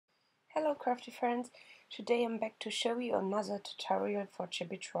Hello crafty friends, today I'm back to show you another tutorial for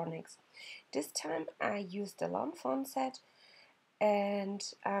Chibitronics. This time I used the lawn fawn set and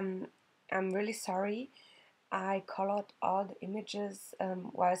I'm really sorry I colored all the images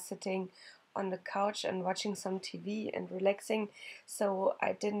while sitting on the couch and watching some TV and relaxing, so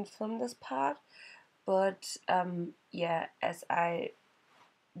I didn't film this part, but yeah, as I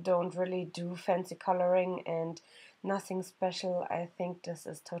don't really do fancy coloring and nothing special, I think this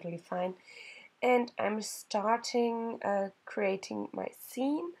is totally fine. And I'm starting creating my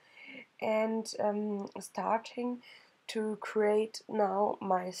scene and starting to create now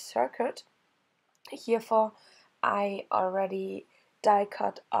my circuit. Herefore I already die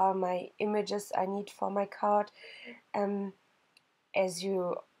cut all my images I need for my card. As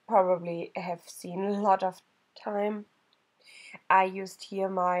you probably have seen a lot of time, I used here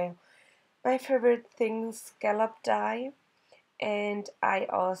my favorite thing, scallop die, and I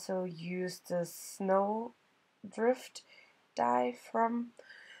also used the snow drift die from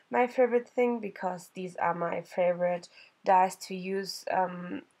my favorite thing because these are my favorite dies to use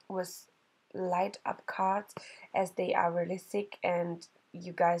with light up cards, as they are really thick and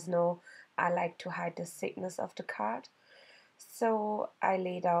you guys know I like to hide the thickness of the card. So I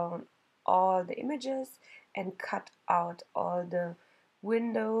lay down all the images and cut out all the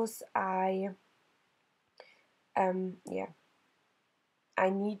windows yeah, I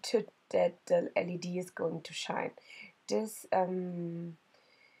need to that the LED is going to shine. This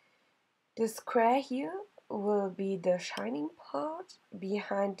this square here will be the shining part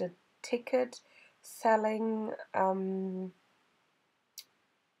behind the ticket selling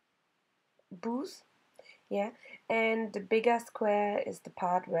booth. Yeah, and the bigger square is the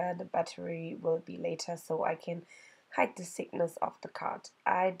part where the battery will be later, so I can hide the thickness of the card.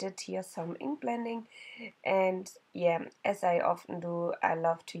 I did here some ink blending, and yeah, as I often do, I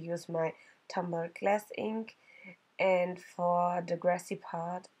love to use my tumbled glass ink, and for the grassy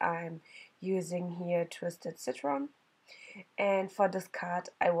part I'm using here Twisted Citron, and for this card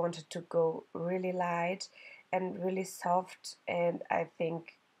I wanted to go really light and really soft, and I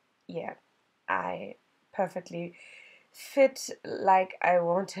think, yeah, I perfectly fit like I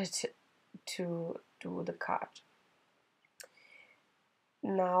wanted to do the card.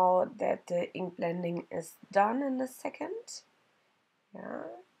 Now that the ink blending is done in a second, yeah,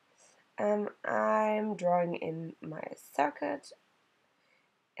 I'm drawing in my circuit,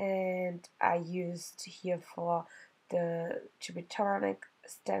 and I used here for the Chibitronic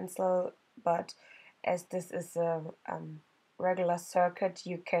stencil, but as this is a regular circuit,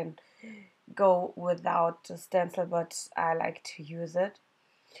 you can go without the stencil, but I like to use it.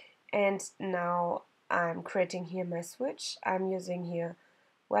 And now I'm creating here my switch. I'm using here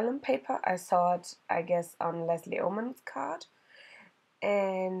vellum paper. I saw it, I guess, on Leslie Oman's card,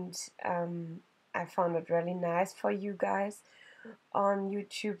 and I found it really nice for you guys on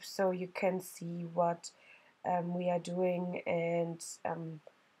YouTube, so you can see what we are doing and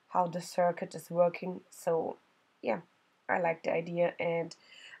how the circuit is working. So yeah, I like the idea and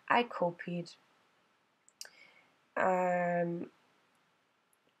I copied. I'm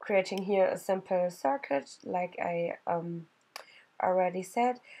creating here a simple circuit like I already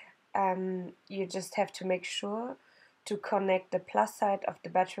said. You just have to make sure to connect the plus side of the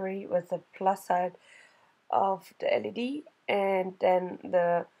battery with the plus side of the LED, and then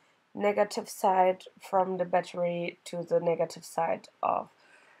the negative side from the battery to the negative side of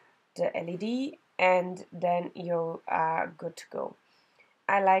the LED, and then you are good to go.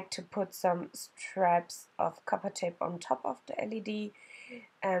 I like to put some straps of copper tape on top of the LED.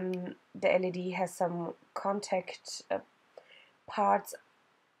 The LED has some contact parts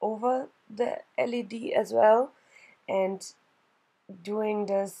over the LED as well, and doing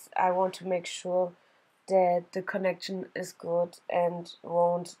this I want to make sure that the connection is good and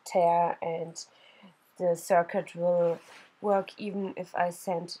won't tear, and the circuit will work even if I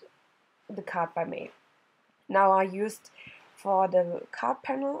send the card by mail. Now I used, for the card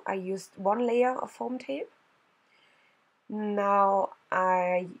panel, I used one layer of foam tape. Now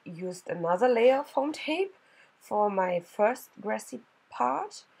I used another layer of foam tape for my first grassy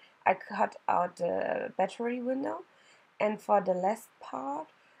part. I cut out the battery window, and for the last part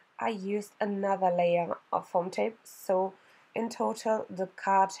I used another layer of foam tape. So in total the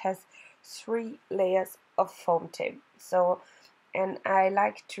card has 3 layers of foam tape. So, and I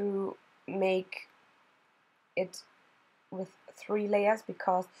like to make it with 3 layers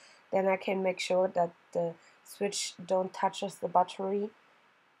because then I can make sure that the switch don't touches the battery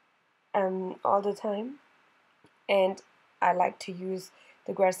all the time. And I like to use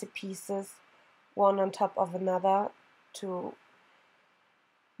the grassy pieces one on top of another to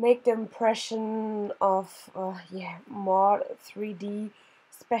make the impression of yeah, more 3D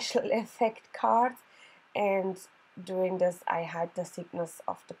special effect cards, and doing this I hide the thickness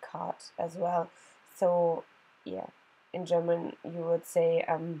of the card as well. So yeah, in German you would say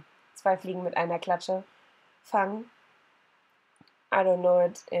zwei Fliegen mit einer Klatsche fangen. I don't know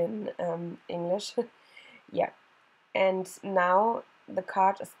it in English. Yeah, and now the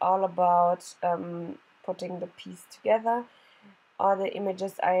card is all about putting the piece together. All the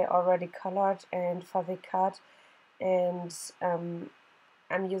images I already colored and for the card, and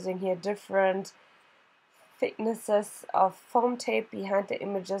I'm using here different thicknesses of foam tape behind the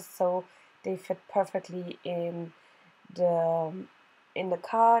images so they fit perfectly the in the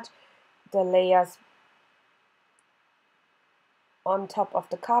card. The layers on top of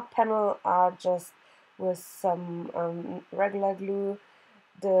the card panel are just with some regular glue.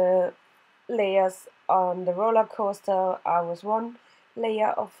 The layers on the roller coaster are with one layer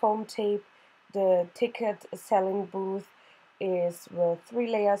of foam tape. The ticket selling booth is with 3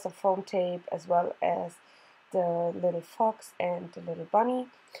 layers of foam tape, as well as the little fox and the little bunny.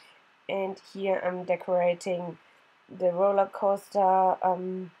 And here I'm decorating the roller coaster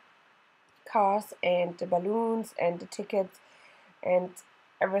cars and the balloons and the tickets and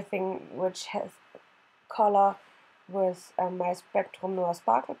everything which has color with my Spectrum Noir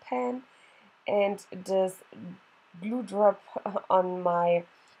Sparkle pen. And this glue drop on my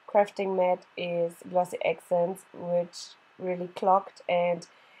crafting mat is Glossy Accents, which really clogged, and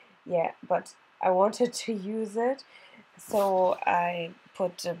yeah, but I wanted to use it, so I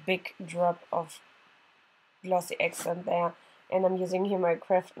put a big drop of Glossy Accent there. And I'm using here my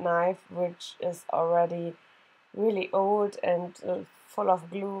craft knife, which is already really old and full of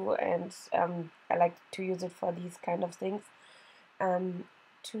glue, and I like to use it for these kind of things,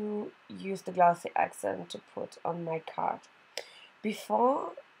 to use the Glossy Accent to put on my card.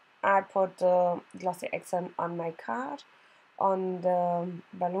 Before I put the Glossy Accent on my card, on the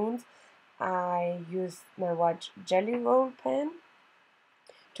balloons, I used my white jelly roll pen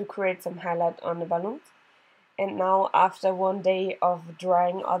to create some highlight on the balloons. And now, after one day of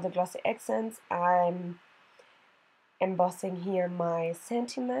drying all the Glossy Accents, I'm embossing here my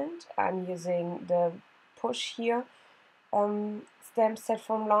sentiment. I'm using the push here stamp set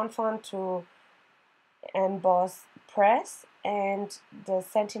from Lawn Fawn to emboss press, and the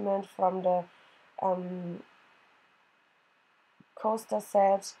sentiment from the coaster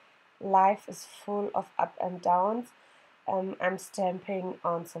set Life is Full of Up and Downs. I'm stamping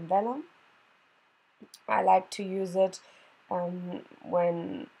on some vellum. I like to use it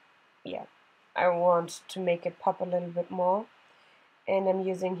when, yeah, I want to make it pop a little bit more. And I'm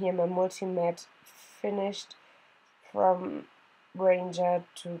using here my multi-matte finished from Ranger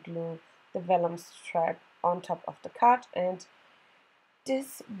to glue the vellum strap on top of the card. And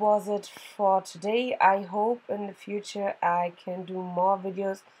this was it for today. I hope in the future I can do more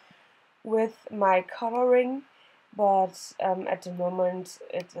videos with my coloring, but at the moment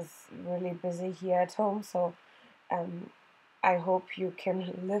it is really busy here at home, so I hope you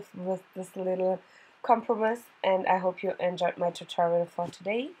can live with this little compromise, and I hope you enjoyed my tutorial for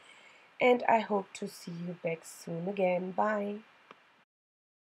today, and I hope to see you back soon again. Bye!